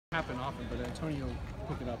Happen often, but Antonio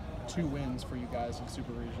picking up 2 wins for you guys in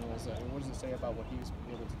Super Regionals. What does it say about what he's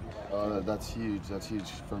able to do? That's huge. That's huge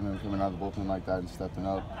from him coming out of the bullpen like that and stepping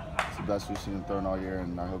up. It's the best we've seen him throwing all year,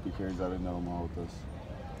 and I hope he carries that into Omaha with us.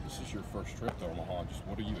 This is your first trip to Omaha. Just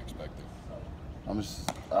what are you expecting?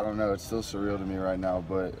 I don't know. It's still surreal to me right now,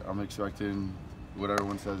 but I'm expecting what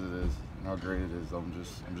everyone says it is and how great it is. I'm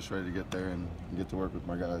just ready to get there and get to work with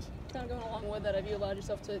my guys. Kind of going along with that, have you allowed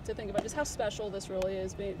yourself to think about just how special this really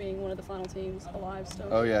is, being one of the final teams alive still?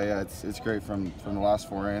 Oh yeah. It's great from the last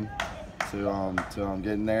 4 in to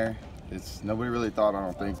getting there. Nobody really thought, I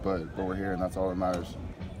don't think, but we're here, and that's all that matters.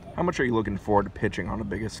 How much are you looking forward to pitching on the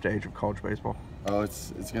biggest stage of college baseball? Oh,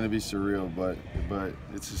 it's going to be surreal, but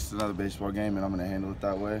it's just another baseball game, and I'm going to handle it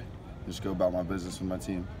that way. Just go about my business with my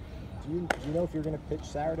team. Do you know if you're going to pitch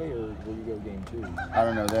Saturday, or will you go game 2? I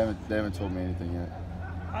don't know. They haven't told me anything yet.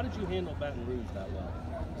 How did you handle Baton Rouge that well?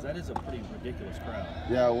 Because that is a pretty ridiculous crowd.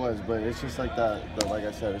 Yeah, it was, but it's just like that. Like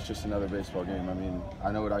I said, it's just another baseball game. I mean,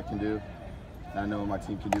 I know what I can do. I know what my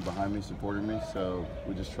team can do behind me, supporting me, so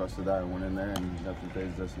we just trusted that and went in there, and nothing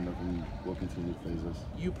fazed us, and nothing will continue to faze us.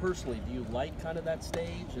 You personally, do you like kind of that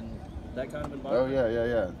stage and that kind of environment? Oh,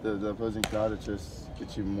 yeah. The opposing crowd, it just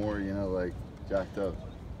gets you more, like, jacked up.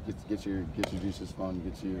 Get your juices flowing,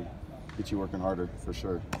 get you working harder, for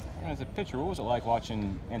sure. As a pitcher, what was it like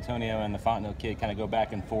watching Antonio and the Fontenot kid kind of go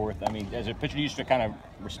back and forth? I mean, as a pitcher, you used to kind of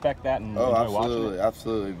respect that and enjoy watching it?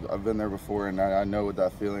 Absolutely. I've been there before, and I know what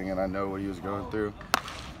that feeling, and I know what he was going through.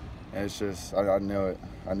 And it's just, I know it.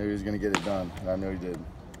 I knew he was going to get it done, and I know he did.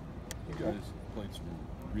 You guys played some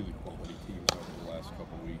really quality teams over the last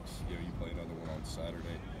couple of weeks. You play another one on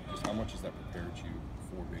Saturday. Just how much has that prepared you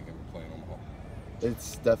for being able to play in Omaha?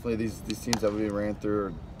 It's definitely these teams that we ran through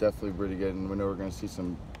are definitely pretty good, and we know we're going to see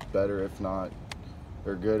some better, if not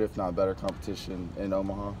better competition in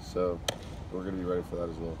Omaha. So we're going to be ready for that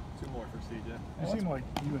as well. 2 more for CJ. You seem like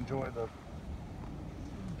you enjoy the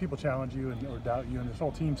people challenge you or doubt you, and this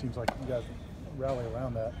whole team seems like you guys rally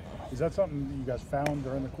around that. Is that something that you guys found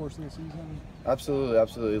during the course of the season?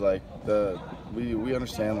 Absolutely. Like we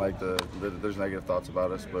understand like there's negative thoughts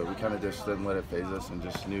about us, but we kind of just didn't let it faze us, and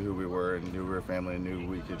just knew who we were, and knew we were family, and knew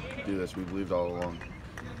we could do this. We believed all along.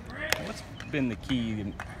 What's been the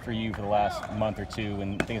key for you for the last month or 2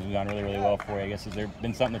 when things have gone really, really well for you? I guess, has there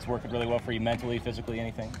been something that's working really well for you mentally, physically,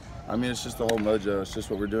 anything? I mean, it's just the whole mojo. It's just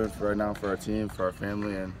what we're doing for right now for our team, for our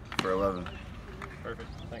family, and for 11. Perfect.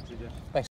 Thanks, CJ. Thanks.